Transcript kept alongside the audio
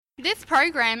This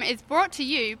program is brought to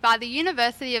you by the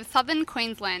University of Southern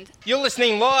Queensland. You're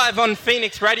listening live on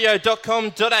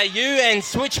phoenixradio.com.au and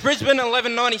Switch Brisbane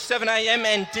 1197 AM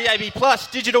and DAB Plus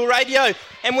digital radio.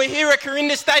 And we're here at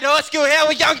Corinda State High School. How are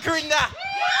we going, Corinda?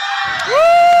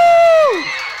 Woo!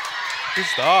 Good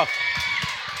stuff.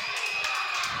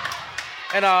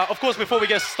 And of course, before we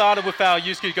get started with our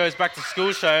USQ Goes Back to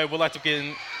School show, we'd like to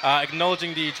begin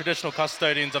acknowledging the traditional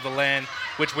custodians of the land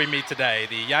which we meet today,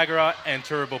 the Yagara and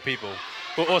Turrbal people.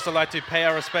 We'd also like to pay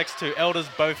our respects to elders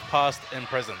both past and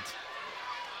present.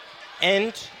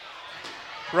 And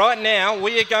right now,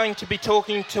 we are going to be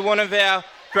talking to one of our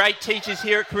great teachers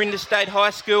here at Corinda State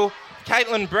High School,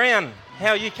 Caitlin Brown.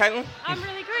 How are you, Caitlin? I'm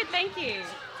really good, thank you.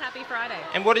 Happy Friday.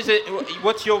 And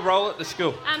what's your role at the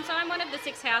school? So I'm one of the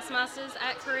 6 housemasters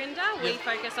at Corinda. We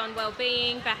focus on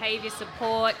wellbeing, behaviour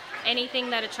support,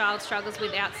 anything that a child struggles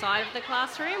with outside of the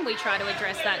classroom. We try to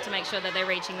address that to make sure that they're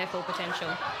reaching their full potential.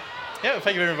 Yeah,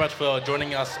 thank you very much for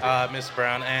joining us, Ms.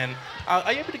 Brown. And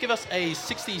are you able to give us a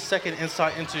 60-second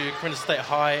insight into Corinda State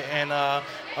High and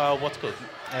what's good?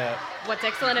 What's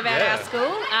excellent about our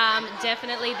school?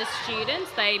 Definitely the students.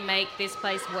 They make this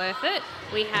place worth it.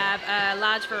 We have a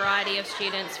large variety of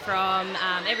students from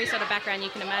every sort of background you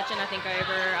can imagine. I think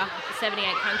over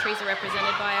 78 countries are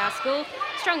represented by our school.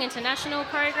 Strong international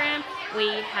program. We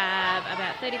have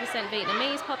about 30%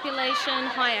 Vietnamese population,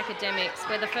 high academics.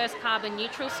 We're the first carbon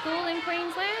neutral school in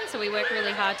Queensland, so we work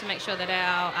really hard to make sure that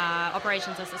our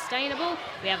operations are sustainable.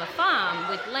 We have a farm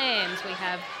with lambs, we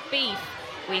have beef.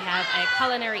 We have a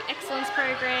culinary excellence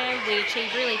program. We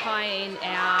achieve really high in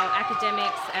our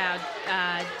academics, our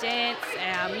dance,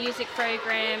 our music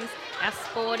programs, our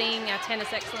sporting, our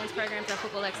tennis excellence programs, our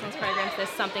football excellence programs. There's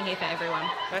something here for everyone.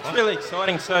 That's really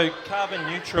exciting. So carbon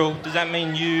neutral, does that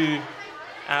mean you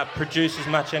produce as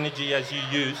much energy as you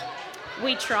use?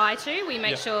 We try to. We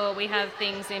make sure we have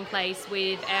things in place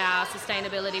with our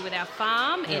sustainability with our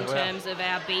farm in terms of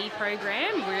our bee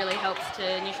program. Really helps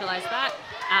to neutralise that.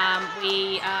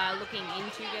 We are looking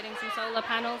into getting some solar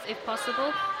panels if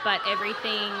possible, but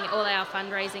all our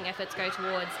fundraising efforts go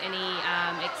towards any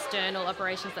external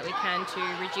operations that we can to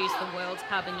reduce the world's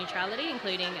carbon neutrality,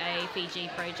 including a Fiji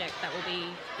project that will be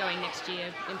going next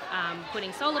year,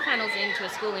 putting solar panels into a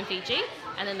school in Fiji,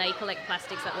 and then they collect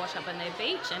plastics that wash up on their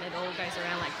beach, and it all goes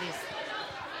around like this.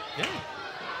 Yeah.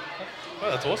 Well,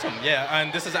 that's awesome. Yeah,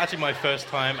 and this is actually my first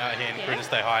time out here in Corinda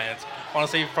State High. And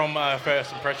honestly, from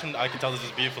first impression, I can tell this is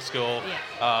a beautiful school,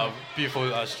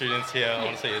 beautiful students here. Yeah.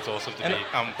 Honestly, it's awesome to be.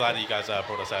 I'm glad that you guys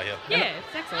brought us out here. Yeah,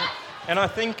 it's excellent. And I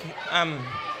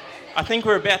think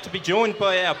we're about to be joined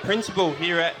by our principal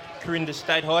here at Corinda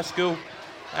State High School,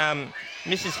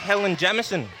 Mrs. Helen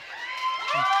Jamison.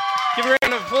 Give a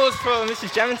round of applause for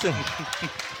Mrs. Jamison.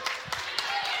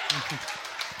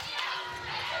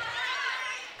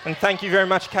 And thank you very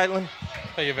much, Caitlin.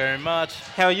 Thank you very much.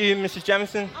 How are you, Mrs.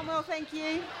 Jamison? I'm well, thank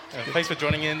you. Thanks for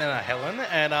joining in, Helen.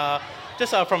 And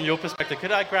just from your perspective,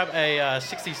 could I grab a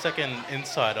 60-second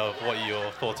insight of what your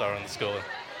thoughts are on the school?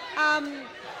 Let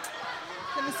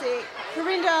me see.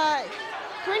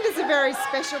 Corinda's a very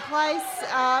special place.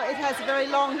 It has a very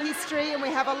long history, and we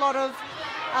have a lot of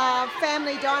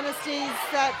family dynasties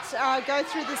that go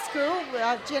through the school,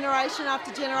 generation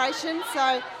after generation.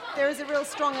 So there is a real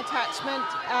strong attachment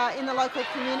in the local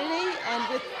community and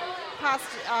with past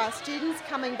students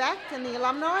coming back and the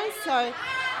alumni. So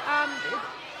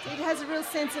it has a real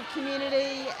sense of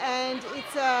community, and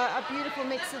it's a beautiful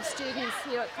mix of students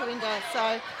here at Corinda.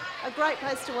 So a great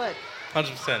place to work.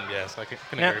 100%, yes. I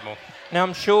couldn't agree more. Now,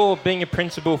 I'm sure being a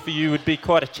principal for you would be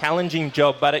quite a challenging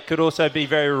job, but it could also be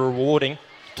very rewarding.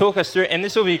 Talk us through, and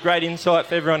this will be a great insight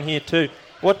for everyone here too.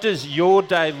 What does your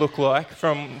day look like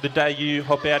from the day you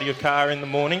hop out of your car in the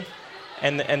morning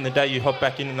and the day you hop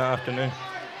back in the afternoon?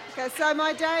 Okay, so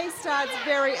my day starts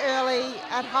very early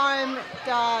at home,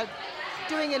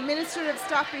 doing administrative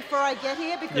stuff before I get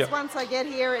here, because once I get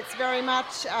here it's very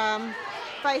much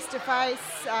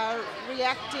face-to-face,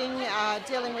 reacting,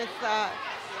 dealing with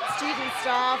student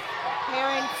staff,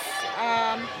 parents,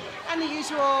 and the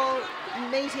usual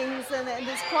meetings, and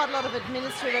there's quite a lot of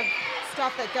administrative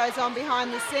stuff that goes on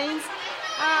behind the scenes.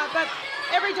 But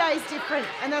every day is different,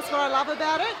 and that's what I love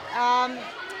about it.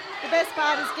 The best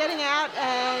part is getting out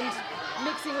and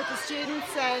mixing with the students,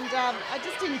 and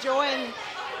just enjoying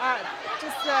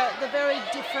just the very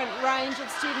different range of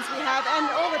students we have and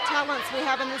all the talents we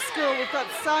have in the school. We've got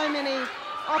so many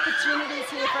opportunities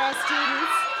here for our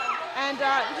students, and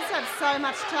we just have so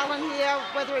much talent here,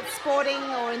 whether it's sporting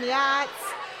or in the arts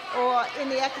or in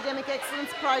the academic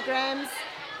excellence programs.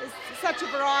 There's such a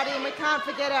variety, and we can't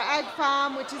forget our ag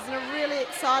farm, which is in a really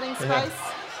exciting space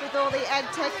with all the ag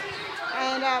tech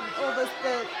and all the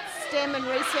STEM and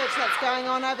research that's going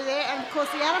on over there, and of course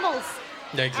the animals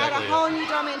add a whole new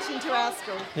dimension to our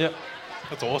school. Yep.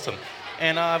 That's awesome.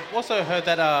 And I've also heard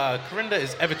that Corinda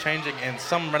is ever-changing and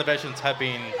some renovations have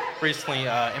been recently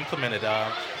implemented.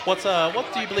 What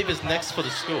do you believe is next for the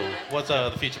school? What's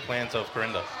the future plans of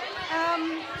Corinda?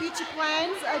 Future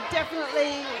plans are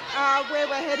definitely where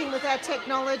we're heading with our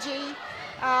technology.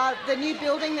 The new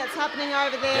building that's happening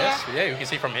over there. Yes, yeah, you can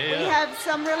see from here. We have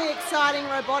some really exciting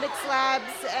robotics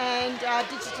labs and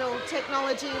digital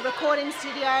technology recording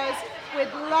studios.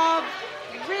 We'd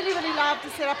really love to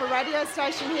set up a radio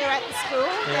station here at the school.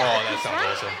 Yeah. Oh, that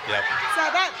sounds awesome. Yep. So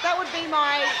that would be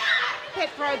my pet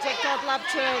project I'd love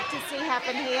to see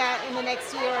happen here in the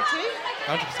next year or two.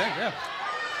 100%, yeah.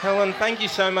 Helen, thank you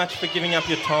so much for giving up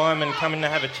your time and coming to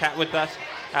have a chat with us.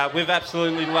 We've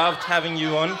absolutely loved having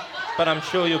you on, but I'm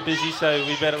sure you're busy, so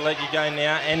we better let you go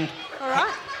now. And all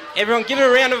right. Everyone give a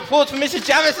round of applause for Mrs.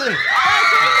 Jamison.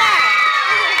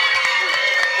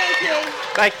 Thank you.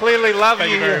 They clearly love you.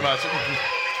 Thank you very much.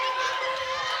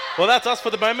 Well, that's us for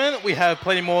the moment. We have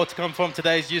plenty more to come from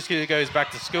today's USQ Goes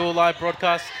Back to School live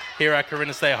broadcast here at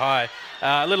Corinda State High.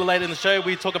 A little later in the show,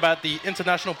 we talk about the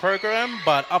international program,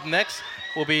 but up next,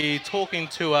 we'll be talking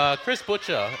to Chris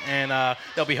Butcher, and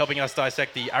they'll be helping us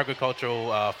dissect the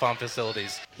agricultural farm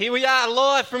facilities. Here we are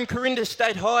live from Corinda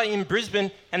State High in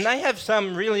Brisbane, and they have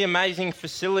some really amazing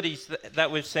facilities that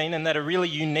we've seen and that are really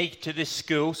unique to this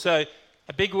school. So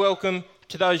a big welcome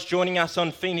to those joining us on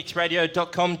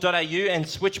phoenixradio.com.au and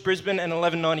Switch Brisbane and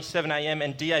 1197 AM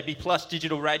and DAB Plus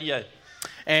digital radio.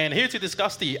 And here to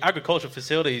discuss the agricultural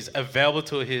facilities available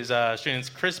to his students,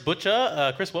 Chris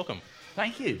Butcher. Chris, welcome.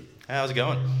 Thank you. How's it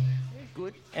going?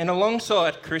 Good. And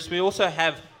alongside Chris, we also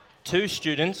have two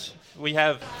students. We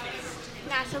have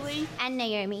Natalie and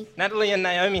Naomi. Natalie and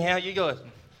Naomi. How are you guys?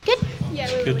 Good.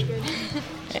 Yeah, we're really good.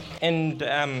 And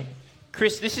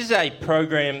Chris, this is a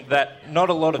program that not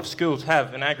a lot of schools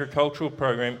have, an agricultural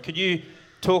program. Could you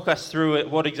talk us through it?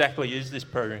 What exactly is this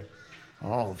program?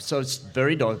 Oh, so it's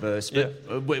very diverse, but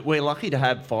we're lucky to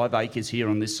have 5 acres here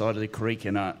on this side of the creek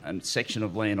and a section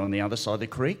of land on the other side of the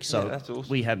creek. So that's awesome.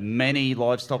 We have many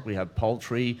livestock. We have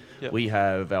poultry, we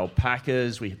have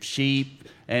alpacas, we have sheep,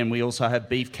 and we also have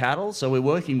beef cattle. So we're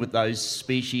working with those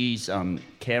species,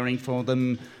 caring for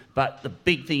them. But the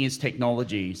big thing is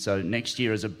technology. So next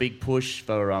year is a big push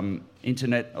for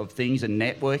Internet of Things and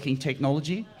networking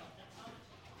technology.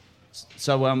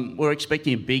 So we're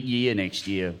expecting a big year next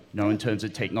year, in terms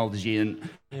of technology and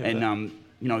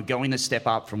going a step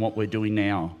up from what we're doing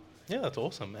now. Yeah, that's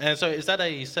awesome. And so is that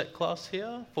a set class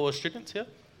here for students here?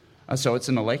 So it's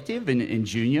an elective in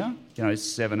junior,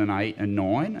 7 and 8 and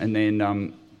 9, and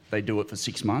then they do it for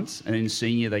 6 months. And in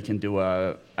senior, they can do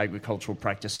agricultural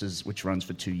practices, which runs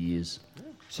for 2 years.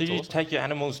 So you take your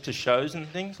animals to shows and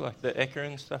things, like the Ekka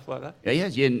and stuff like that?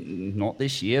 Yeah, not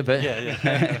this year, but...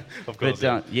 Of course.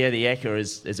 But, the Ekka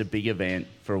is a big event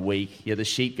for a week. Yeah, the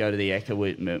sheep go to the Ekka.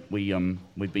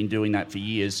 We've been doing that for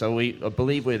years. So I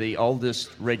believe we're the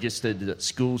oldest registered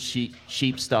school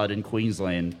sheep stud in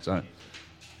Queensland. So.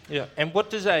 Yeah, and what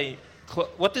does a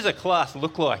class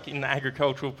look like in the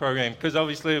agricultural program? Because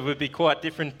obviously it would be quite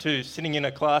different to sitting in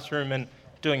a classroom and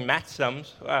doing math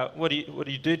sums. What do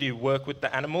you do? Do you work with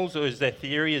the animals, or is there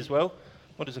theory as well?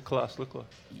 What does a class look like?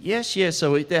 Yes.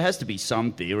 So there has to be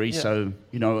some theory. Yeah. So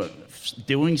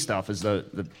doing stuff is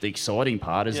the exciting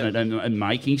part, isn't it? And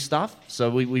making stuff.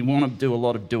 So we want to do a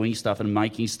lot of doing stuff and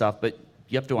making stuff, but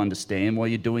you have to understand why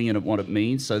you're doing it and what it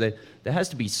means. So there has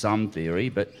to be some theory,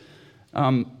 but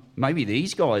maybe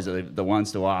these guys are the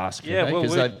ones to ask.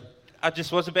 Yeah, I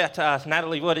just was about to ask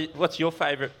Natalie, what's your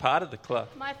favourite part of the club?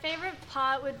 My favourite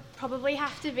part would probably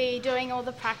have to be doing all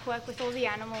the prac work with all the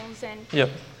animals.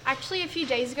 And actually, a few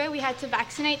days ago, we had to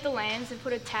vaccinate the lambs and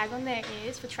put a tag on their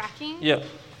ears for tracking. Yeah,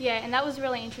 and that was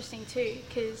really interesting too,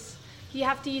 because you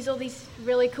have to use all these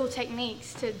really cool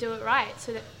techniques to do it right,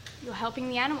 so that you're helping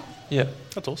the animal. Yeah,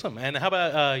 that's awesome. And how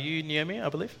about you, Naomi? I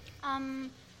believe.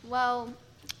 Well,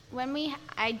 when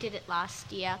I did it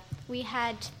last year, we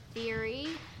had theory.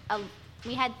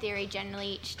 We had theory generally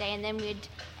each day, and then we'd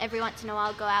every once in a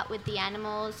while go out with the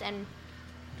animals. And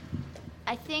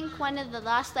I think one of the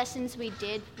last lessons we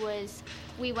did was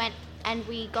we went and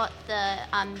we got the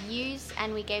ewes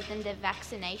and we gave them their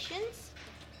vaccinations.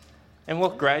 And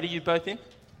what grade are you both in?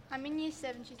 I'm in year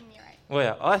 7, she's in year 8.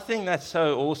 Well, I think that's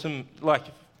so awesome, like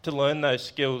to learn those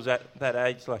skills at that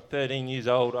age, like 13 years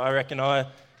old. I reckon I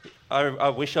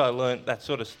wish I learnt that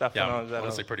sort of stuff when I was that old.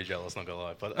 Honestly pretty jealous, not gonna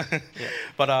lie.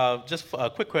 But just a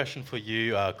quick question for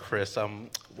you, Chris.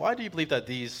 Why do you believe that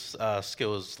these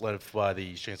skills learned by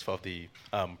the students of the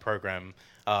program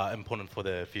are important for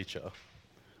their future?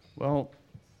 Well,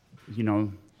 you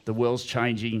know, the world's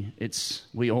changing.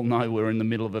 We all know we're in the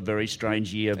middle of a very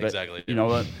strange year, but Exactly. you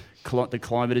know, the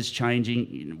climate is changing.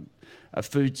 You know,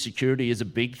 food security is a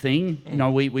big thing. You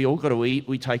know, we all got to eat.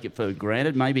 We take it for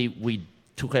granted. Maybe we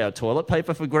took our toilet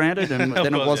paper for granted and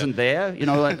then it wasn't there. You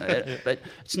know, but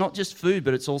it's not just food,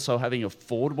 but it's also having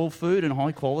affordable food and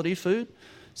high quality food.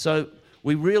 So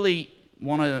we really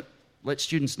want to let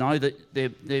students know that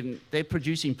they're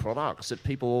producing products that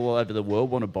people all over the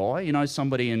world want to buy. You know,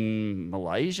 somebody in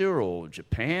Malaysia or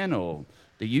Japan or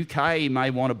the UK may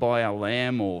want to buy our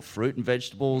lamb or fruit and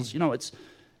vegetables. You know, it's,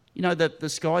 you know, the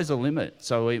sky's the limit.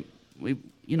 So we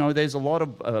you know, there's a lot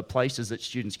of places that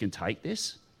students can take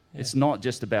this. Yeah. It's not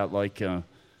just about like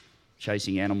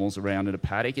chasing animals around in a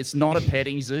paddock. It's not a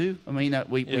petting zoo. I mean,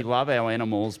 we love our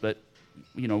animals, but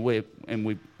you know, we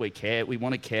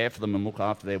want to care for them and look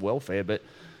after their welfare, but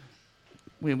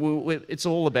it's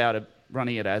all about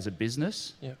running it as a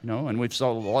business, you know. And we've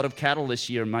sold a lot of cattle this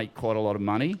year and made quite a lot of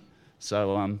money,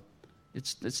 so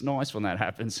it's nice when that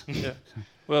happens. Yeah.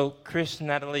 Well, Chris,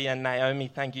 Natalie, and Naomi,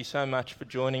 thank you so much for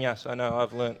joining us. I know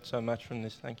I've learnt so much from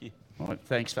this. Thank you. All right,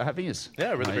 thanks for having us. Yeah,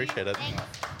 I really appreciate it.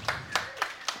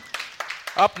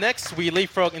 Up next, we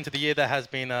leapfrog into the year that has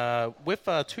been with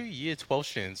 2 year 12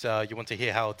 students. You want to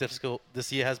hear how difficult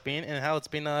this year has been and how it's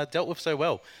been dealt with so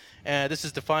well. This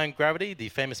is Defying Gravity, the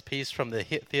famous piece from the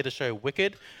hit theatre show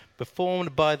Wicked,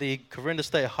 performed by the Corinda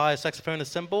State High Saxophone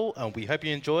Ensemble. And we hope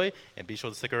you enjoy, and be sure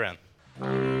to stick around.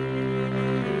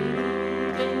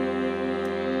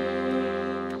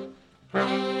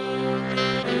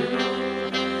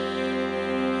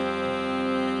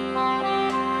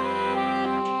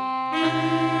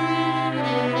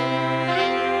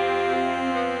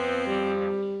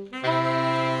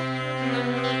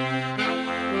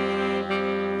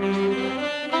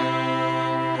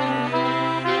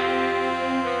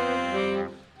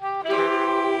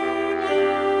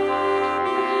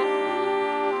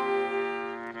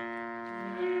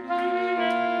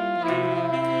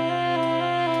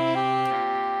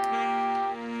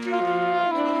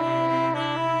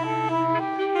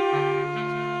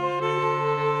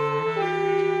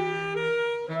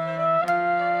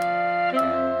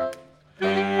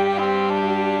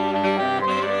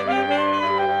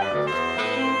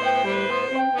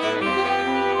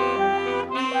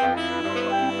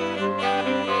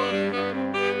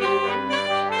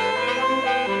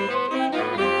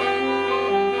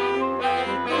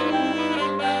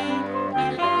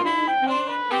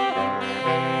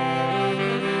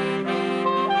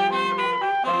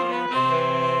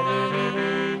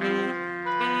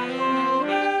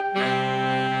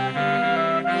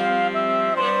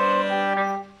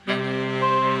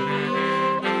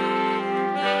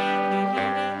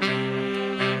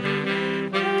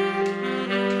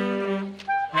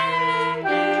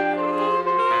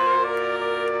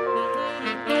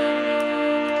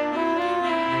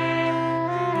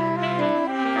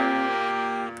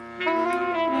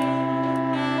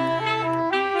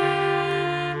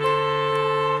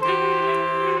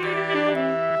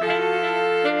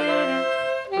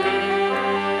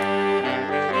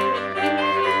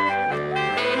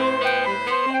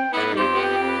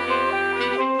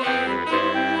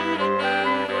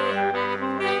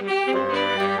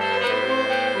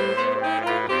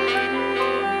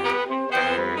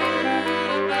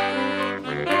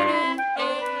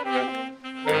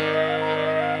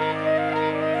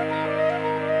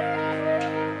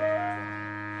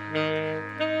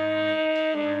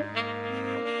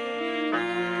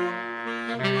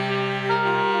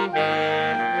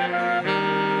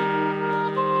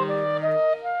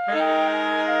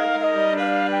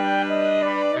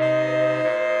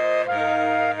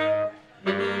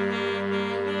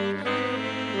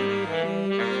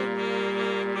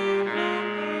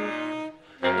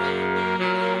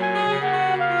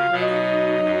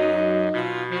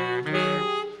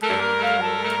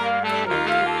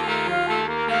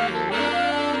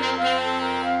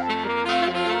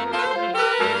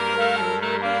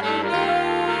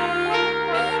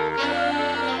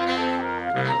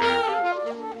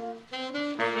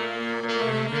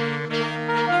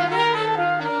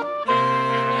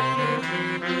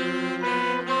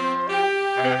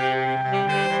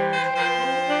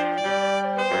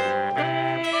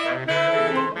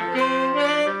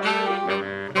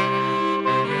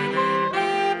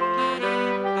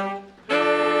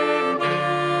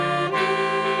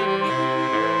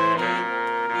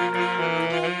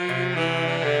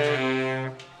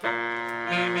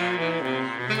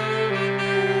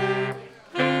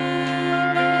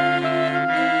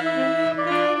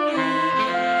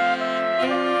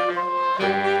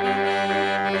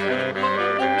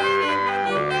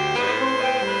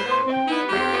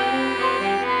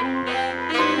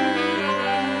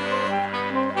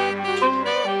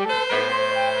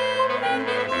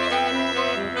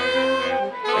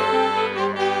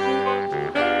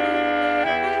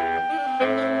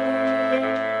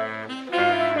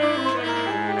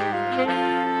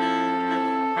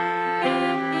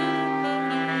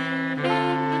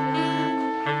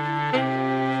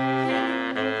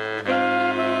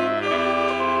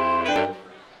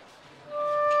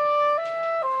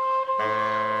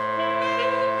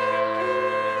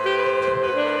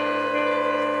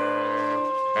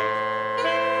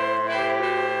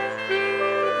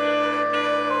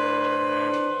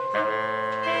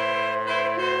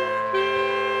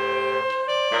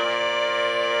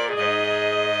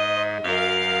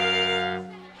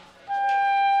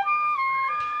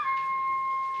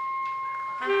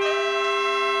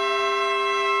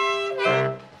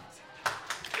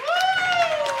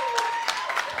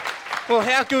 Well,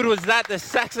 how good was that? The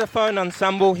saxophone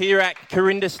ensemble here at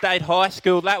Corinda State High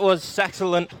School. That was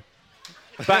excellent.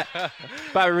 But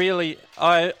really,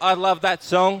 I love that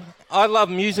song. I love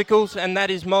musicals, and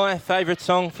that is my favourite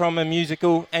song from a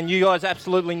musical, and you guys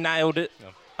absolutely nailed it.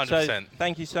 100%. So,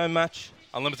 thank you so much.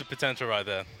 Unlimited potential right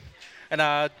there.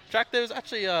 And Jack, there's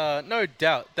actually no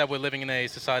doubt that we're living in a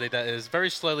society that is very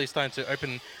slowly starting to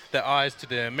open their eyes to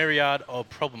the myriad of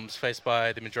problems faced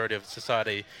by the majority of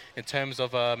society in terms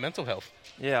of mental health.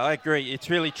 Yeah, I agree. It's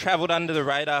really travelled under the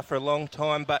radar for a long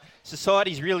time, but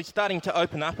society's really starting to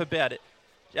open up about it.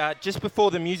 Just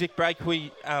before the music break,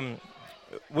 we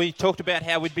talked about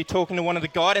how we'd be talking to one of the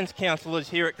guidance counsellors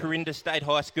here at Corinda State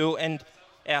High School and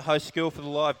our host school for the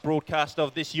live broadcast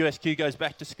of this USQ Goes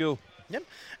Back to School. Yep.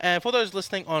 And for those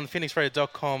listening on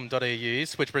phoenixradio.com.au,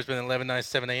 switch Brisbane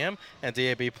 1197 AM and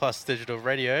DAB Plus digital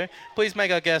radio, please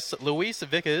make our guest Louise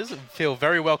Vickers feel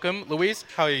very welcome. Louise,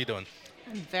 how are you doing?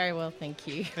 I'm very well, thank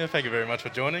you. Yeah, thank you very much for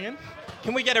joining in.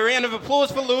 Can we get a round of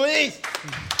applause for Louise?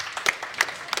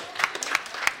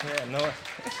 Yeah, nice.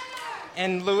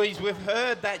 And Louise, we've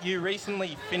heard that you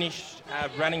recently finished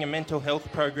running a mental health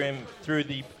program through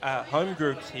the home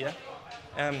groups here.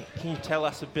 Can you tell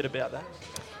us a bit about that?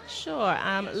 Sure.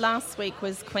 Last week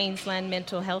was Queensland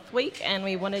Mental Health Week, and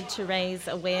we wanted to raise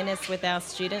awareness with our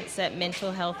students that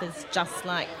mental health is just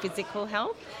like physical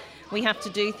health. We have to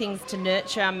do things to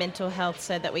nurture our mental health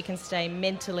so that we can stay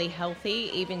mentally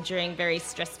healthy even during very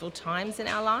stressful times in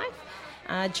our life.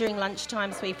 During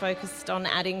lunchtimes, we focused on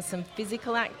adding some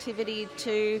physical activity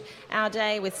to our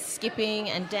day with skipping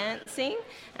and dancing,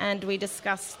 and we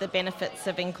discussed the benefits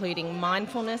of including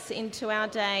mindfulness into our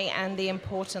day and the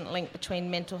important link between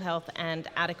mental health and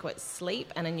adequate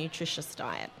sleep and a nutritious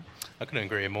diet. I couldn't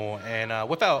agree more. And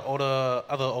with our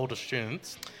other older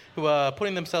students who are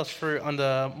putting themselves through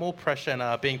under more pressure and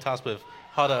are being tasked with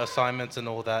harder assignments and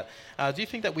all that, do you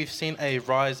think that we've seen a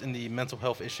rise in the mental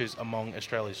health issues among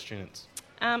Australia's students?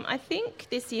 I think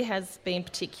this year has been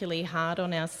particularly hard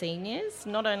on our seniors.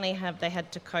 Not only have they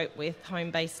had to cope with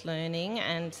home-based learning,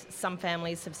 and some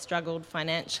families have struggled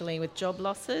financially with job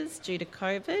losses due to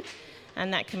COVID,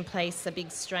 and that can place a big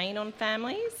strain on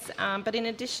families. But in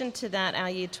addition to that,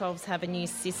 our Year 12s have a new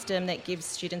system that gives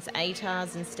students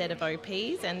ATARs instead of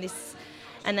OPs,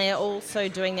 and they are also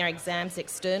doing their exams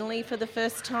externally for the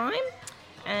first time.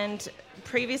 And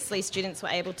previously, students were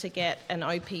able to get an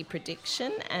OP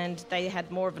prediction, and they had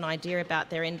more of an idea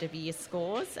about their end-of-year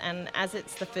scores. And as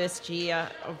it's the first year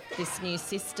of this new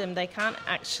system, they can't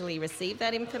actually receive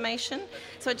that information.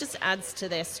 So it just adds to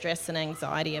their stress and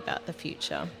anxiety about the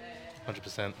future.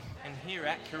 100%. And here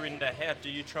at Corinda, how do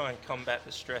you try and combat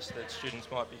the stress that students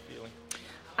might be feeling?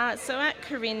 So at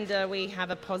Corinda, we have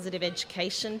a positive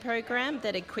education program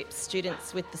that equips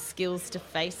students with the skills to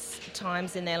face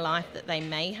times in their life that they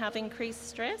may have increased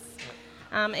stress.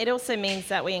 It also means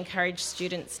that we encourage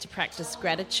students to practice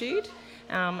gratitude.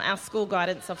 Our school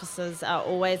guidance officers are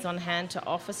always on hand to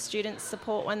offer students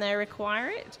support when they require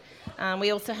it. We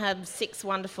also have 6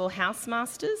 wonderful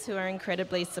housemasters who are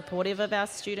incredibly supportive of our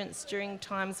students during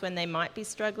times when they might be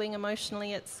struggling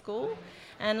emotionally at school.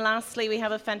 And lastly, we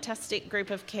have a fantastic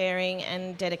group of caring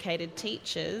and dedicated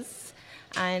teachers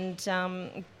and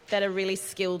that are really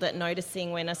skilled at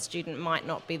noticing when a student might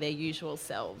not be their usual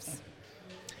selves.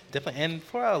 Definitely. And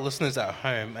for our listeners at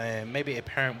home, maybe a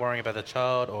parent worrying about their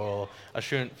child or a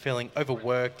student feeling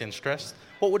overworked and stressed,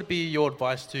 what would be your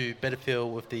advice to better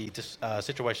feel with the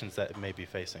situations that it may be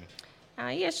facing?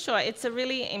 Yeah, sure. It's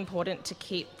really important to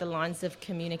keep the lines of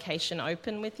communication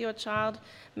open with your child.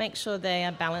 Make sure they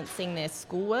are balancing their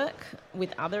schoolwork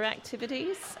with other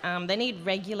activities. They need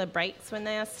regular breaks when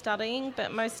they are studying,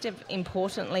 but most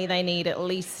importantly, they need at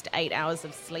least 8 hours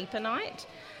of sleep a night.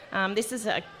 This is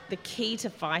the key to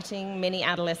fighting many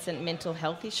adolescent mental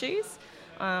health issues.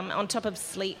 On top of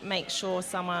sleep, make sure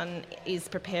someone is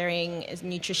preparing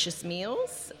nutritious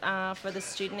meals for the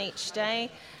student each day,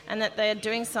 and that they're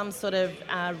doing some sort of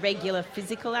regular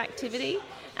physical activity,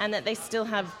 and that they still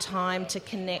have time to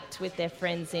connect with their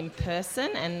friends in person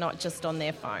and not just on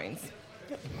their phones.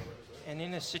 Yep. And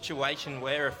in a situation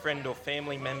where a friend or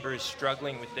family member is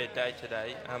struggling with their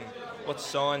day-to-day, what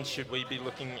signs should we be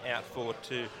looking out for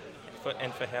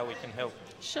and for how we can help?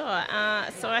 Sure.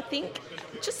 So I think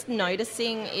just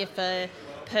noticing if a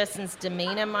person's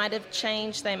demeanour might have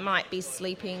changed. They might be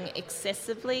sleeping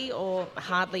excessively or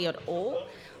hardly at all,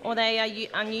 or they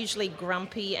are unusually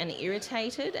grumpy and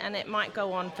irritated, and it might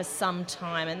go on for some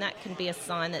time, and that can be a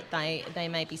sign that they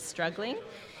may be struggling.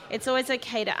 It's always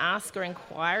okay to ask or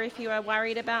inquire if you are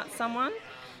worried about someone.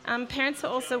 Parents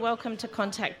are also welcome to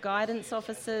contact guidance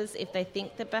officers if they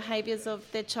think the behaviours of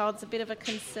their child's a bit of a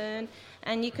concern.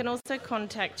 And you can also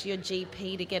contact your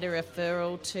GP to get a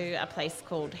referral to a place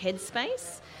called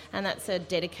Headspace. And that's a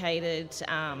dedicated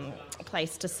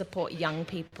place to support young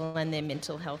people and their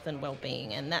mental health and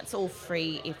well-being. And that's all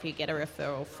free if you get a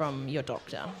referral from your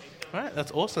doctor. All right,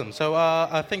 that's awesome. So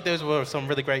I think those were some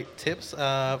really great tips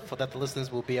for that the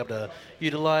listeners will be able to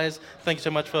utilise. Thank you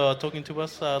so much for talking to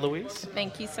us, Louise.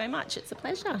 Thank you so much. It's a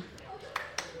pleasure.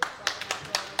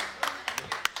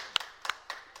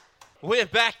 We're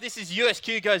back. This is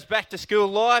USQ Goes Back to School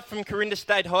live from Corinda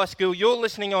State High School. You're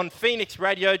listening on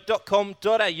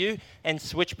phoenixradio.com.au and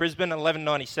Switch Brisbane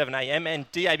 1197 AM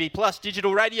and DAB Plus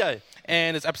digital radio.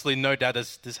 And there's absolutely no doubt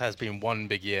this has been one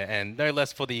big year, and no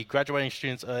less for the graduating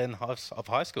students of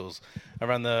high schools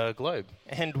around the globe.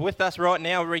 And with us right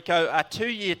now, Rico, are 2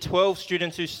 Year 12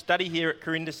 students who study here at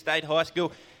Corinda State High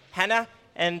School, Hannah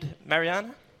and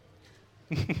Mariana.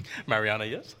 Mariana,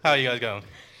 yes. How are you guys going?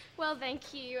 Well,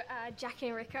 thank you, Jack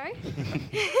and Rico.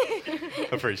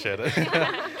 Appreciate it.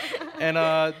 And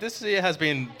this year has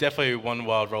been definitely one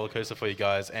wild roller coaster for you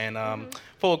guys. And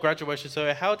for graduation,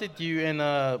 so how did you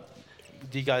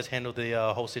guys handle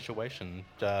the whole situation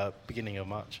beginning of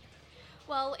March?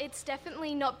 Well, it's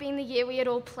definitely not been the year we had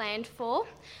all planned for,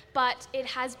 but it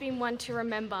has been one to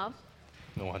remember.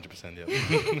 No, 100%, yeah.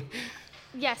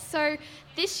 Yes, so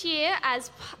this year, as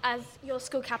your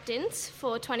school captains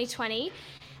for 2020,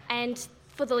 and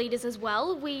for the leaders as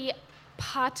well, we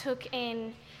partook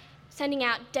in sending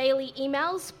out daily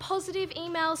emails, positive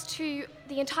emails to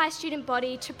the entire student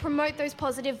body to promote those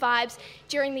positive vibes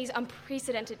during these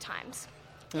unprecedented times.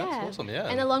 That's awesome, yeah.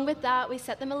 And along with that, we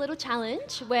set them a little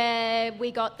challenge where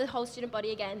we got the whole student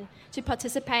body again to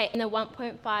participate in a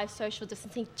 1.5 social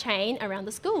distancing chain around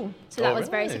the school. So that was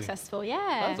very successful,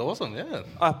 yeah. That's awesome, yeah.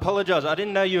 I apologise, I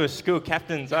didn't know you were school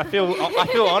captains. I feel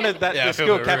honoured that the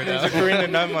school captains of Corinda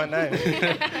know my name.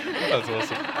 That's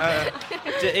awesome.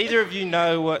 Do either of you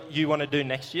know what you want to do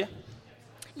next year?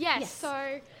 Yes.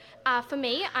 So for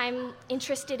me, I'm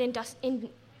interested in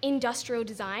industrial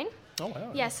design. Oh,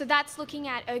 wow. Yeah, so that's looking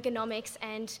at ergonomics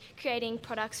and creating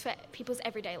products for people's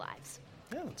everyday lives.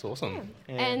 Yeah, that's awesome.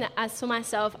 Yeah. And as for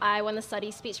myself, I want to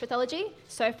study speech pathology.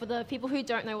 So for the people who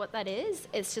don't know what that is,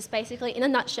 it's just basically, in a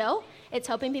nutshell, it's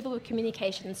helping people with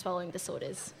communication and swallowing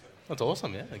disorders. That's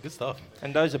awesome, yeah, good stuff.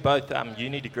 And those are both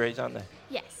uni degrees, aren't they?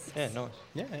 Yes. Yeah, nice.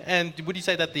 Yeah, and would you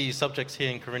say that the subjects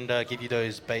here in Corinda give you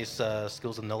those base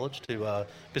skills and knowledge to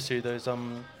pursue those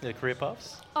career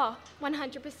paths? Oh,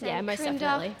 100%. Yeah, most Corinda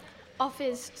definitely.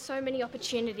 Offers so many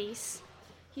opportunities.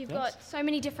 You've got so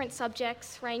many different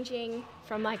subjects ranging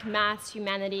from like maths,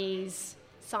 humanities,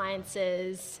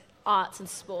 sciences, arts and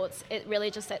sports. It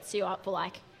really just sets you up for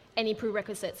like any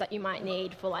prerequisites that you might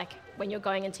need for like when you're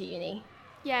going into uni.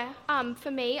 Yeah, for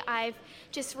me, I've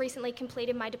just recently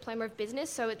completed my Diploma of Business,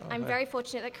 so I'm very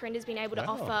fortunate that Corinda's been able to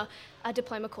offer a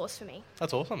diploma course for me.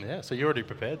 That's awesome, yeah. So you're already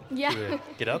prepared to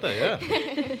get out there,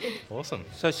 yeah. Awesome.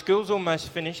 So school's almost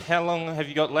finished. How long have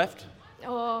you got left?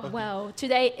 Oh, well,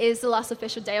 today is the last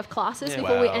official day of classes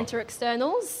before we enter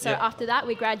externals. So after that,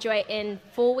 we graduate in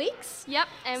 4 weeks. Yep,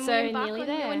 and so we embark nearly on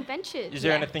there. new adventures. Is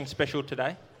there anything special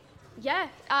today? Yeah,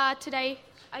 today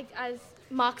as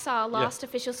marks our last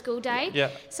official school day. Yeah.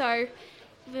 So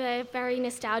we're very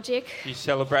nostalgic. Are you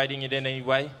celebrating it in any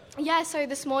way? Yeah, so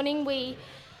this morning we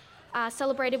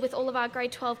celebrated with all of our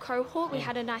grade 12 cohort. We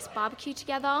had a nice barbecue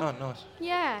together. Oh, nice.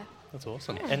 Yeah. That's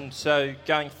awesome. Yeah. And so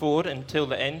going forward until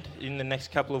the end, in the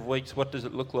next couple of weeks, what does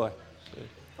it look like?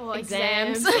 Or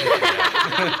exams.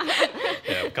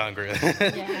 Yeah, can't agree with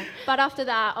that. Yeah. But after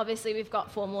that, obviously, we've got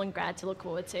formal and grad to look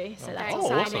forward to. So that's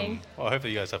exciting. Awesome. Well,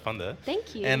 hopefully you guys have fun there.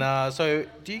 Thank you. And so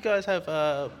do you guys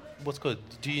have, what's good?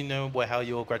 Do you know how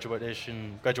your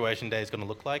graduation day is going to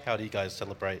look like? How do you guys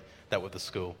celebrate that with the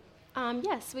school?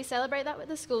 Yes, we celebrate that with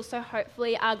the school. So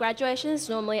hopefully our graduation is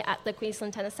normally at the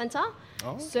Queensland Tennis Centre.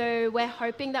 Oh. So we're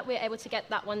hoping that we're able to get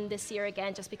that one this year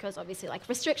again, just because obviously like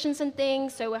restrictions and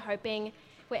things. So we're hoping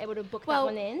we're able to book that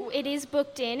one in. It is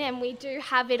booked in, and we do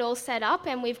have it all set up,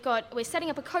 and we're setting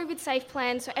up a COVID safe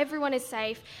plan so everyone is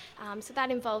safe. So that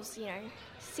involves,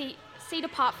 seat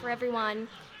apart for everyone.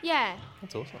 Yeah.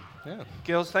 That's awesome. Yeah.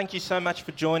 Girls, thank you so much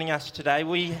for joining us today.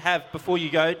 We have, before you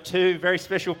go, 2 very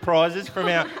special prizes from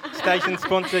our station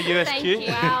sponsor, USQ. Thank you.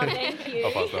 Wow, thank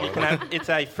you. It's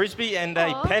a Frisbee and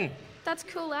a pen. That's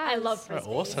cool. I love Frisbees.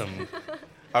 Awesome.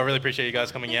 I really appreciate you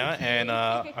guys coming out, and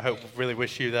I really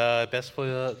wish you the best for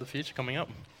the future coming up.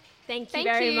 Thank you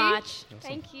very much. Awesome.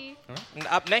 Thank you. Right. And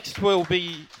up next will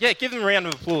be... Yeah, give them a round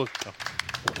of applause. Oh.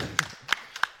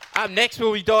 Up next,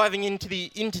 we'll be diving into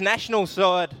the international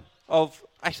side of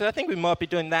Actually, I think we might be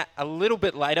doing that a little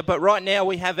bit later, but right now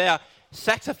we have our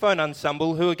saxophone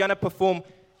ensemble who are going to perform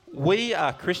We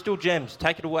Are Crystal Gems.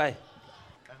 Take it away.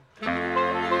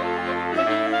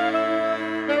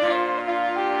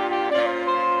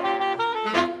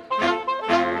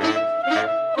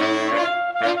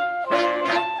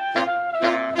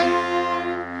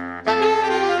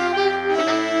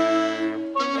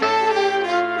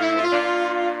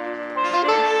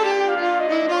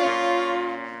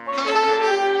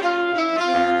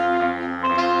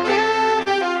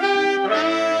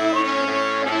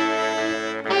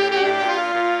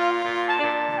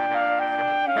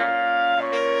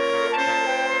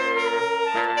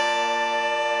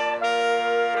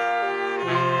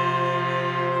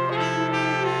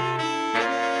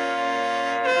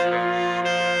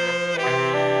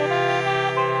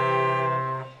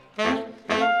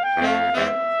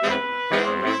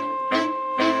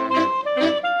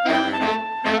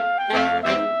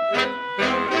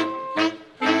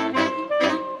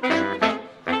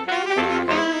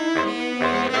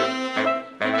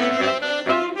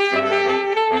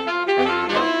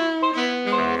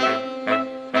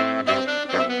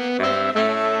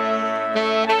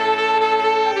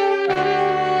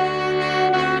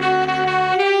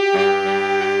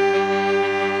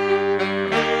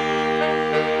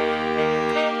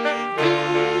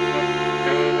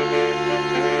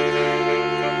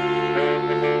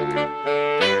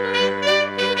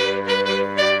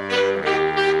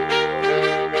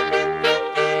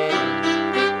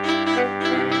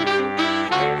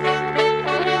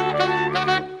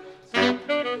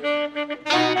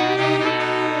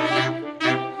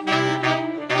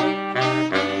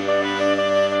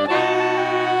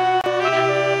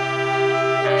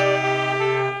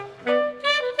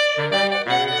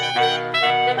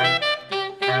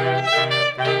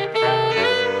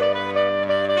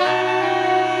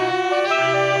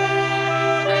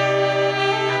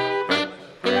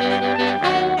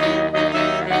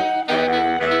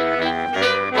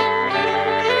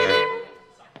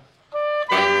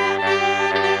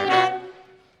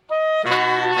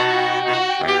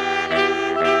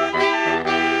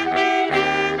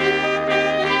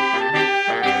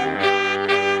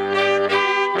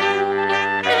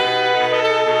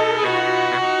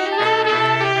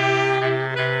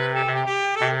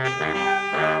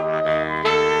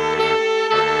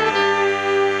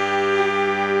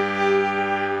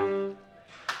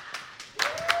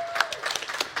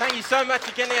 So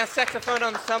much again, our saxophone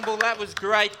ensemble. That was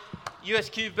great.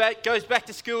 USQ goes back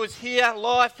to school is here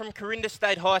live from Corinda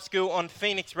State High School on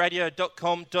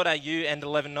phoenixradio.com.au and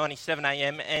 1197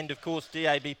 AM and of course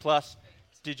DAB Plus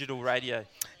digital radio.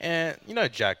 And you know,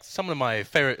 Jack, some of my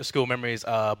favourite school memories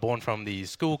are born from the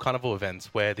school carnival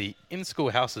events where the in-school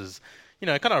houses, you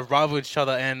know, kind of rival each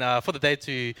other and for the day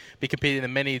to be competing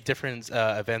in many different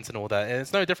events and all that. And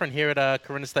it's no different here at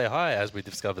Corinda State High, as we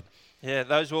discovered. Yeah,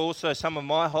 those were also some of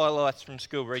my highlights from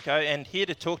school, Rico. And here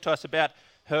to talk to us about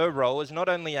her role as not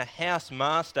only a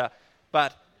housemaster,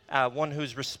 but one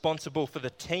who's responsible for the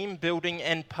team building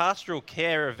and pastoral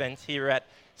care events here at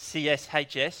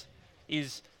CSHS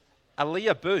is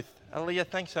Aaliyah Booth. Aaliyah,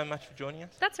 thanks so much for joining us.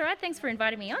 That's all right. Thanks for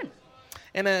inviting me on.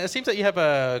 And it seems that you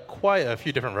have quite a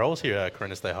few different roles here at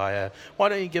Corinda State High. Why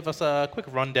don't you give us a quick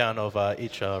rundown of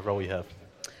each role you have?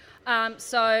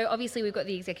 So obviously we've got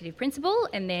the executive principal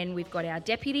and then we've got our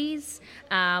deputies,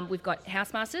 we've got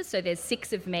housemasters, so there's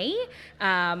 6 of me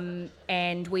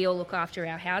and we all look after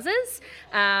our houses.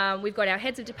 We've got our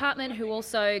heads of department who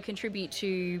also contribute to,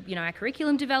 you know, our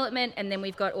curriculum development, and then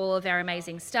we've got all of our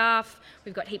amazing staff.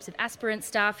 We've got heaps of aspirant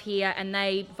staff here and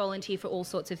they volunteer for all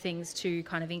sorts of things to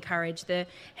kind of encourage the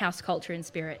house culture and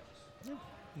spirit.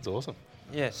 That's awesome.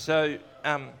 Yeah, so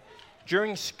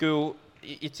during school,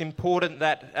 it's important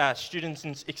that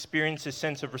students experience a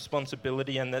sense of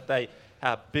responsibility and that they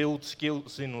build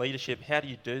skills in leadership. How do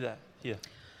you do that here?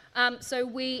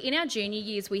 So in our junior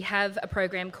years, we have a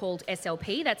program called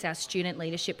SLP, that's our student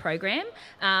leadership program,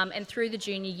 and through the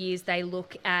junior years they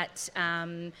look at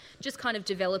just kind of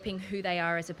developing who they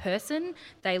are as a person.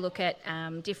 They look at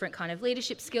different kind of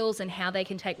leadership skills and how they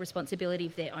can take responsibility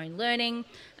for their own learning,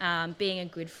 being a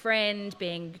good friend,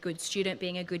 being a good student,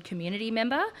 being a good community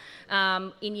member.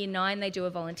 In Year 9 they do a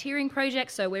volunteering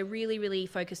project, so we're really, really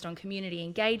focused on community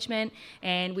engagement,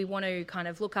 and we want to kind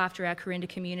of look after our Corinda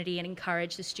community and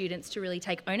encourage the students to really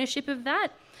take ownership of that.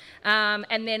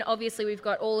 And then obviously we've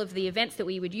got all of the events that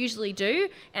we would usually do,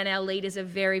 and our leaders are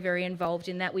very, very involved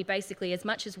in that. We basically, as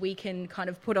much as we can kind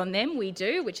of put on them, we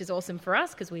do, which is awesome for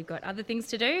us because we've got other things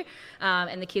to do,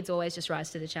 and the kids always just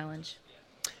rise to the challenge.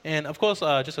 And of course,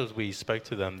 just as we spoke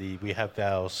to them, we have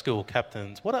our school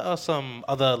captains. What are some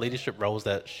other leadership roles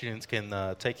that students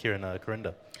can take here in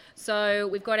Corinda? So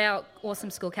we've got our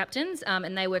awesome school captains,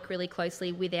 and they work really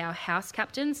closely with our house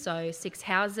captains, so 6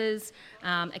 houses,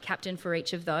 a captain for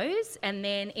each of those. And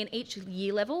then in each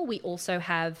year level, we also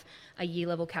have a year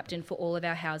level captain for all of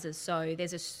our houses. So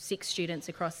there's 6 students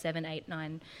across 7, 8,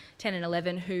 9, 10 and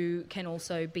 11 who can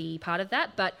also be part of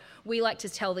that. But we like to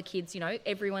tell the kids,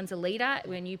 everyone's a leader.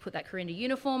 When you put that Corinda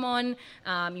uniform on,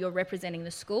 you're representing the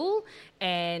school.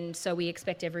 And so we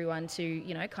expect everyone to,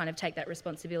 kind of take that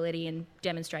responsibility and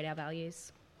demonstrate our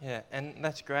values. Yeah, and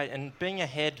that's great. And being a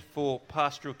head for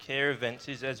pastoral care events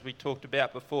is, as we talked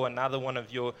about before, another one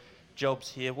of your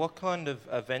jobs here. What kind of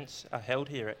events are held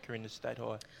here at Corinda State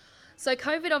High? So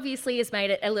COVID obviously has made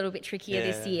it a little bit trickier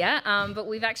this year, but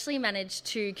we've actually managed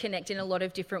to connect in a lot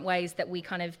of different ways that we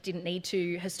kind of didn't need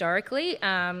to historically.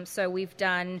 So we've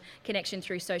done connection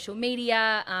through social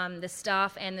media. The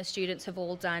staff and the students have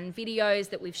all done videos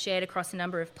that we've shared across a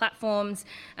number of platforms.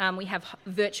 We have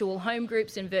virtual home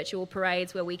groups and virtual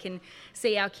parades where we can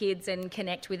see our kids and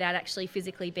connect without actually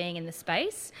physically being in the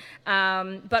space.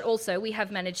 But also we have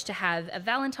managed to have a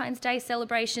Valentine's Day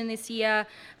celebration this year.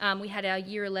 We had our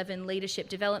Year 11 Leadership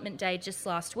Development Day just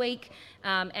last week,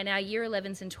 and our Year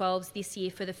 11s and 12s this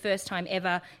year for the first time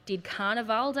ever did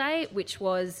Carnival Day, which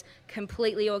was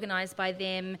completely organised by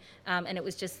them, and it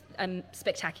was just a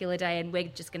spectacular day, and we're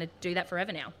just going to do that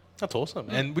forever now. That's awesome.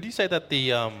 And would you say that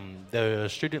the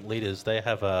student leaders, they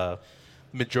have a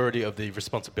majority of the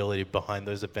responsibility behind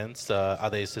those events? Are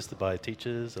they assisted by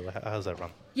teachers, or how does that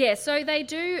run? Yeah, so they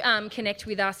do connect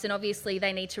with us, and obviously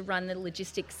they need to run the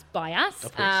logistics by us.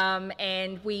 Of course.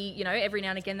 And we, every now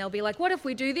and again they'll be like, what if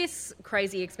we do this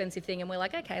crazy expensive thing? And we're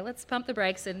like, okay, let's pump the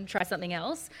brakes and try something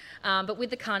else. But with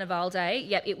the Carnival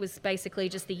Day, it was basically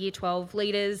just the Year 12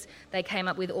 leaders. They came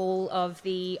up with all of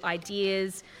the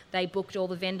ideas. They booked all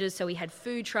the vendors, so we had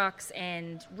food trucks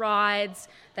and rides.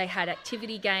 They had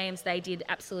activity games. They did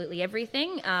absolutely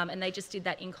everything, and they just did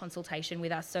that in consultation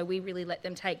with us. So we really let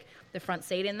them take the front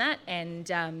seat in that,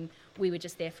 and we were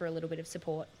just there for a little bit of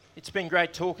support. It's been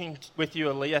great talking with you,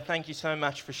 Aaliyah. Thank you so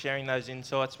much for sharing those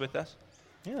insights with us.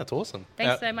 Yeah, that's awesome.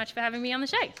 Thanks so much for having me on the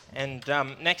show. And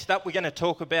next up, we're going to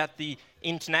talk about the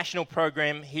international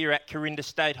program here at Corinda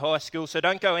State High School, so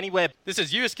don't go anywhere. This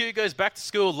is USQ Goes Back to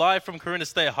School live from Corinda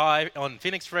State High on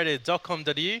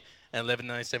phoenixradio.com.au at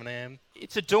 11:97 a.m.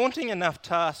 It's a daunting enough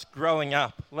task growing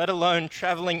up, let alone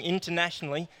travelling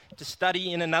internationally to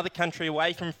study in another country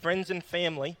away from friends and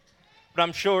family. But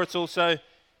I'm sure it's also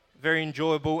very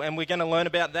enjoyable, and we're going to learn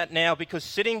about that now, because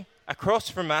sitting across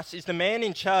from us is the man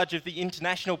in charge of the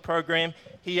international program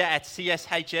here at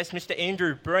CSHS, Mr.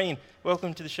 Andrew Breen.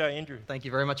 Welcome to the show, Andrew. Thank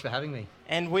you very much for having me.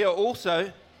 And we are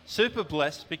also super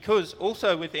blessed because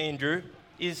also with Andrew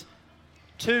is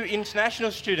 2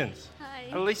 international students. Hi.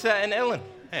 Alyssa and Ellen.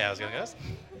 Hey, how's it going, guys?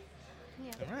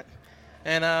 Yeah. All right.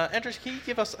 And Andrew, can you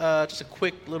give us just a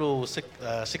quick little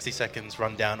 60 seconds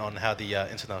rundown on how the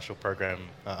international program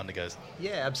undergoes?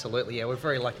 Yeah, absolutely. Yeah, we're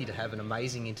very lucky to have an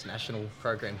amazing international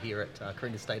program here at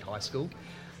Corinda State High School.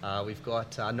 We've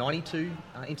got 92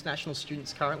 international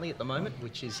students currently at the moment,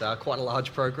 which is quite a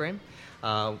large program.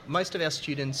 Most of our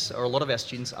students, or a lot of our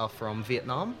students, are from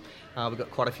Vietnam. We've got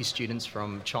quite a few students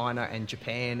from China and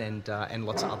Japan and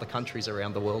lots of other countries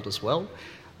around the world as well.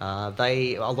 A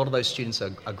lot of those students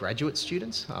are graduate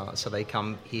students, so they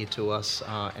come here to us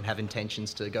and have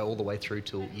intentions to go all the way through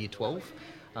till Year 12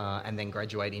 and then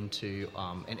graduate into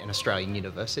an Australian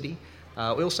university.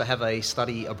 We also have a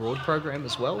study abroad program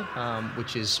as well,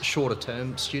 which is shorter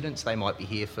term students. They might be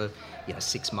here for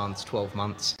 6 months, 12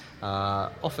 months.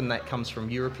 Often that comes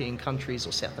from European countries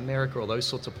or South America or those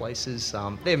sorts of places.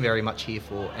 They're very much here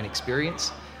for an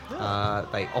experience.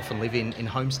 They often live in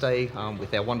homestay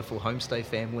with our wonderful homestay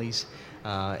families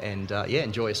and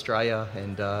enjoy Australia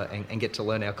and get to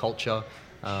learn our culture.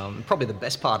 Probably the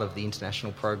best part of the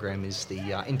international program is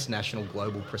the international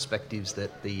global perspectives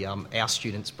that our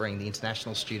students bring, the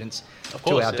international students,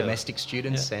 to our domestic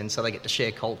students, and so they get to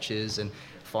share cultures and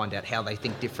find out how they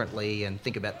think differently and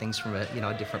think about things from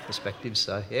a different perspective.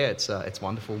 So it's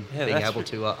wonderful being able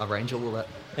to arrange all of that.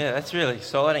 Yeah, that's really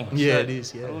exciting. Yeah, so, it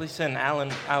is. Yeah. Listen, Ellen,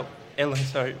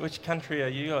 which country are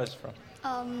you guys from?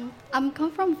 I'm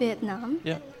come from Vietnam.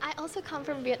 Yeah. I also come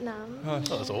from Vietnam. Oh,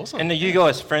 that's awesome. And are you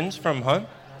guys friends from home?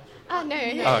 No.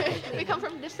 Oh, okay. We come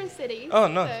from different cities. Oh,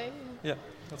 nice. So. Yeah.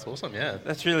 That's awesome, yeah.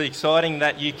 That's really exciting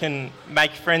that you can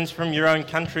make friends from your own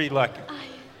country, like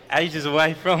ages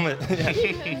away from it.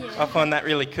 I find that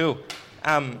really cool.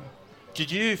 Did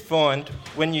you find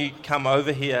when you come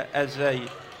over here as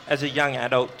as a young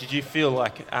adult, did you feel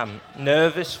like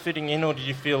nervous fitting in, or did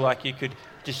you feel like you could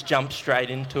just jump straight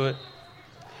into it?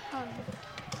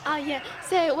 Yeah.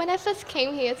 So when I first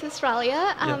came here to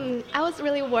Australia, I was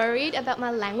really worried about my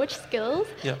language skills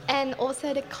and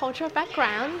also the cultural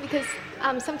background, because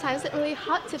sometimes it's really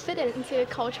hard to fit into a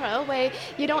culture where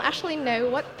you don't actually know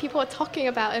what people are talking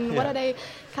about and what are they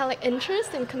kind of like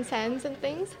interests and concerns and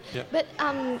things. But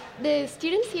the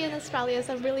students here in Australia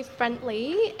are really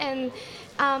friendly, and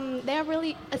they're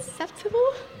really acceptable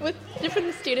with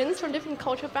different students from different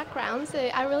cultural backgrounds. So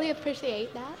I really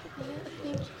appreciate that.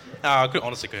 Thank you. I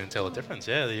honestly couldn't tell the difference.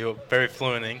 Yeah, you're very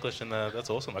fluent in English, and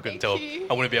that's awesome. I couldn't tell.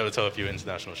 I wouldn't be able to tell if you were an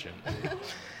international student.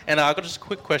 And I've got just a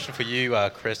quick question for you,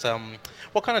 Chris.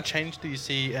 What kind of change do you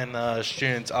see in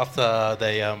students after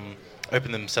they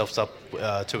open themselves up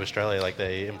to Australia, like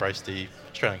they embrace the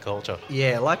Australian culture?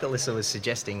 Yeah, like Alyssa was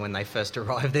suggesting, when they first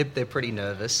arrive, they're pretty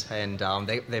nervous, and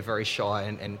they're very shy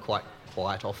and quite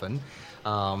quiet often.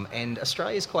 And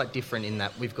Australia is quite different in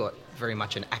that we've got very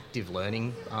much an active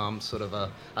learning sort of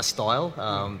a style,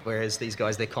 whereas these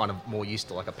guys, they're kind of more used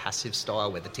to like a passive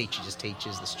style where the teacher just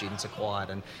teaches, the students are quiet,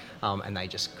 and they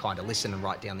just kind of listen and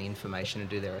write down the information and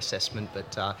do their assessment.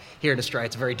 But here in Australia,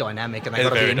 it's very dynamic, and they've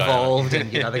got to be involved, and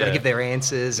they've got to give their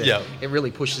answers, and it really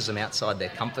pushes them outside their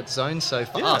comfort zone. So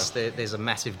for us, there's a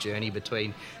massive journey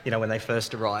between, when they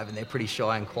first arrive and they're pretty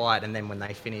shy and quiet, and then when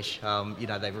they finish,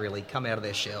 they've really come out of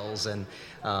their shells, and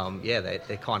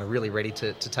they're kind of really ready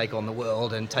to take on the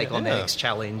world and take on the next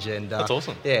challenge. And that's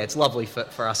awesome. Yeah, it's lovely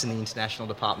for us in the international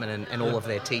department and all of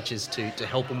their teachers to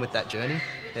help them with that journey.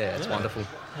 Yeah, it's wonderful.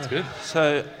 That's good.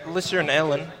 So, Alyssa and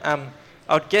Ellen,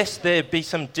 I'd guess there'd be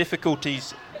some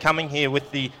difficulties coming here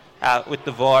with the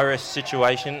virus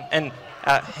situation, and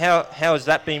how has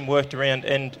that been worked around?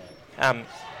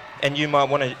 And you might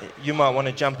want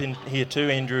to jump in here too,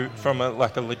 Andrew, from a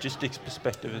logistics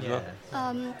perspective as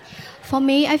well. For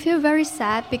me, I feel very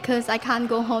sad because I can't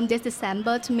go home this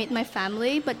December to meet my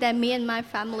family, but then me and my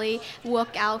family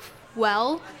work out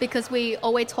well because we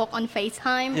always talk on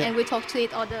FaceTime and we talk to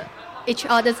each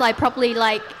other's probably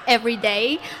every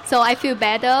day. So I feel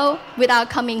better without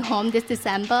coming home this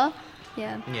December.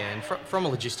 Yeah, and from a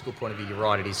logistical point of view, you're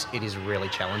right, it is really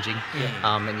challenging.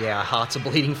 And our hearts are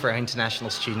bleeding for our international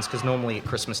students, because normally at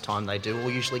Christmas time they do all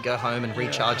usually go home and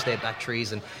recharge their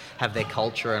batteries and have their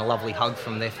culture and a lovely hug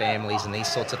from their families and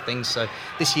these sorts of things. So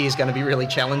this year is going to be really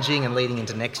challenging, and leading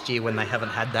into next year when they haven't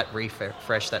had that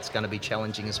refresh, that's going to be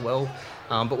challenging as well.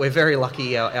 But we're very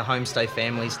lucky, our homestay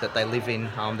families that they live in,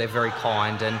 they're very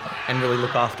kind and really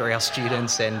look after our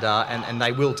students, and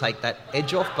they will take that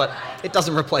edge off, but it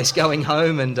doesn't replace going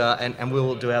home, and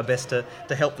we'll do our best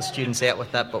to help the students out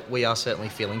with that, but we are certainly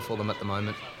feeling for them at the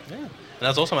moment. Yeah, and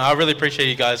that's awesome. I really appreciate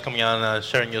you guys coming out and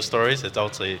sharing your stories. It's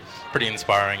obviously pretty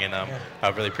inspiring, and I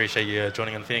really appreciate you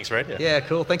joining on Phoenix Radio. Yeah,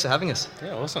 cool. Thanks for having us.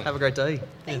 Yeah, awesome. Have a great day.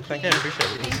 Thank you.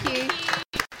 Appreciate it. Thank you.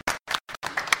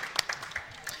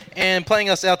 And playing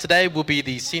us out today will be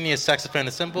the Senior Saxophone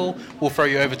Ensemble. We'll throw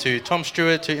you over to Tom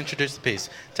Stewart to introduce the piece.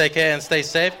 Take care and stay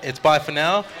safe. It's bye for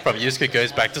now from USQ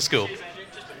Goes Back to School.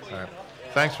 All right.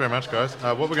 Thanks very much, guys.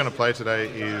 What we're going to play today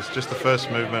is just the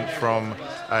first movement from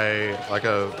a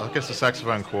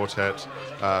saxophone quartet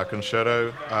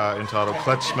concerto entitled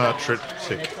Klezmer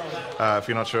Triptych. If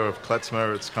you're not sure of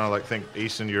klezmer, it's kind of think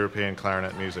Eastern European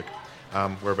clarinet music.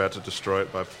 We're about to destroy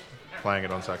it by playing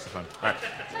it on saxophone. All right.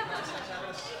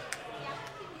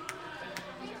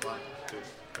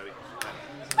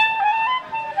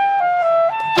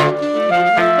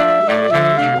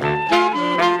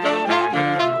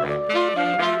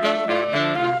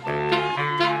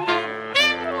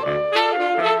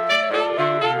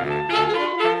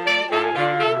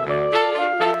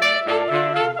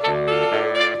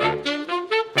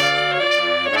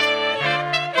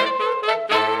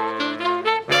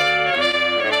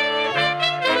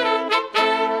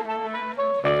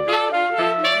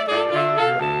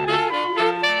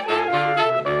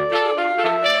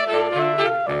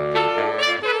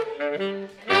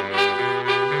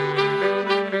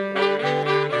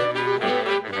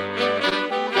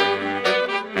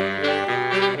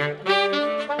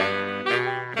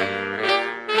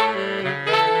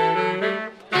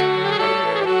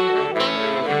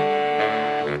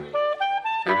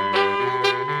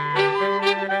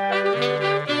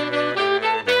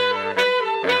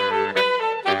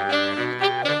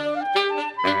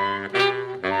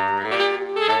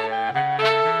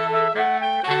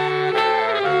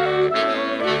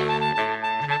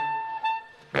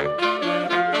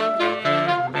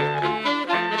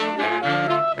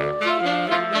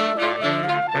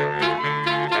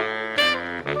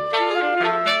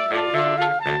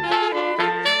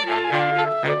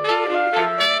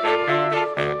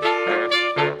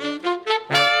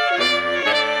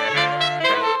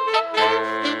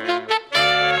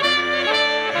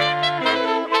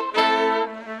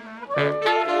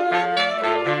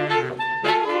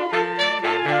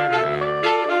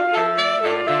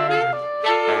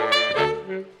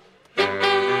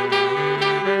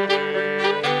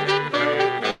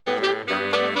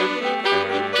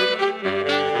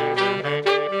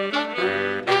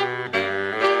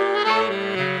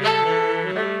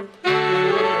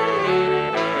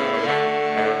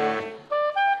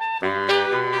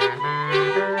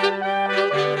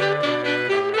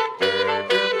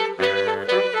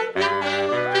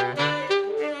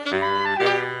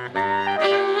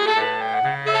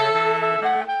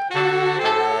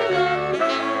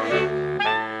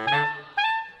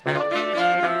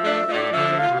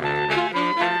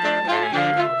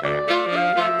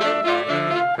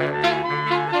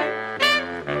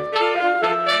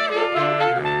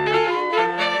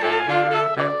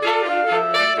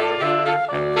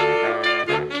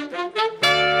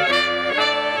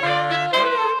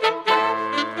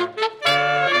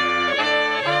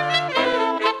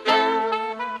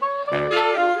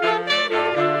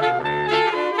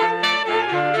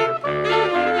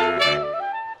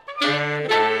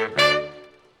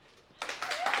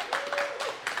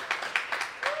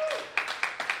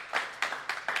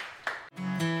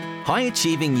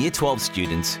 High-achieving Year 12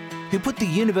 students who put the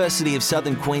University of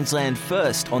Southern Queensland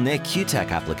first on their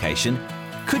QTAC application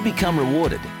could become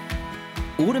rewarded.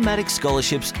 Automatic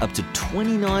scholarships up to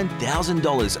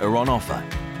 $29,000 are on offer.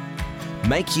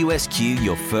 Make USQ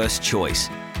your first choice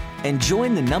and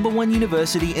join the #1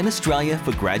 university in Australia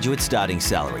for graduate starting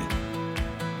salary.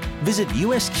 Visit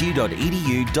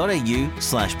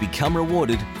usq.edu.au/become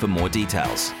rewarded for more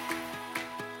details.